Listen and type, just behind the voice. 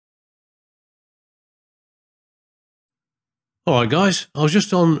Alright guys, I was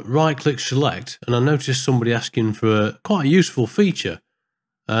just on right click select and I noticed somebody asking for quite a useful feature,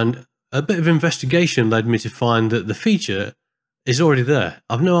 and a bit of investigation led me to find that the feature is already there.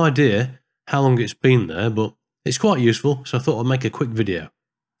 I've no idea how long it's been there, but it's quite useful, so I thought I'd make a quick video.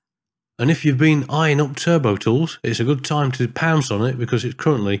 And if you've been eyeing up turbo tools, it's a good time to pounce on it because it's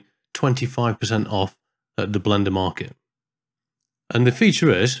currently 25% off at the Blender market. And the feature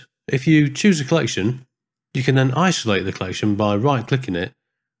is, if you choose a collection, you can then isolate the collection by right-clicking it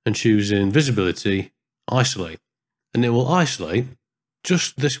and choosing Visibility, Isolate. And it will isolate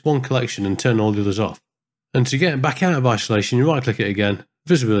just this one collection and turn all the others off. And to get back out of isolation, you right-click it again,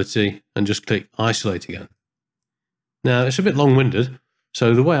 Visibility, and just click Isolate again. Now, it's a bit long-winded,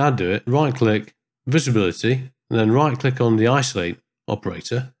 so the way I do it, right-click, Visibility, and then right-click on the Isolate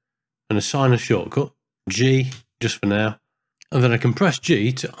operator, and assign a shortcut, G, just for now, and then I can press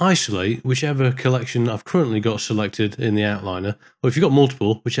G to isolate whichever collection I've currently got selected in the outliner, or if you've got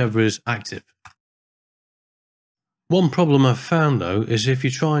multiple, whichever is active. One problem I've found though is if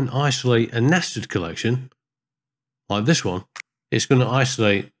you try and isolate a nested collection, like this one, it's going to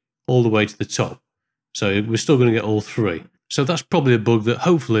isolate all the way to the top. So we're still going to get all three. So that's probably a bug that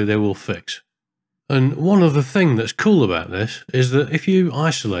hopefully they will fix. And one other thing that's cool about this is that if you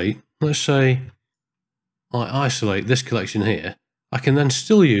isolate, let's say I isolate this collection here, I can then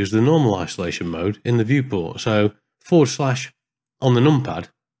still use the normal isolation mode in the viewport. So / on the numpad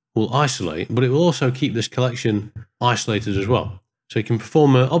will isolate, but it will also keep this collection isolated as well. So you can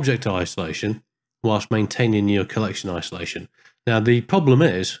perform an object isolation whilst maintaining your collection isolation. Now the problem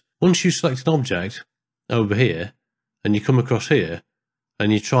is, once you select an object over here and you come across here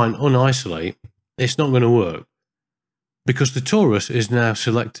and you try and unisolate, it's not going to work because the torus is now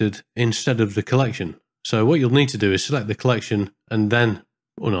selected instead of the collection. So what you'll need to do is select the collection and then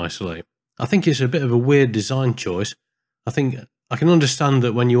unisolate. I think it's a bit of a weird design choice. I can understand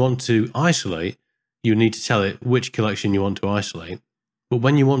that when you want to isolate, you need to tell it which collection you want to isolate. But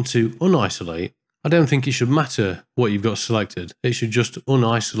when you want to unisolate, I don't think it should matter what you've got selected. It should just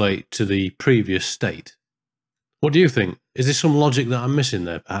unisolate to the previous state. What do you think? Is there some logic that I'm missing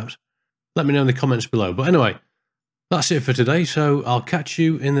there, perhaps? Let me know in the comments below. But anyway, that's it for today, so I'll catch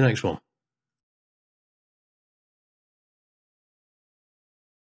you in the next one.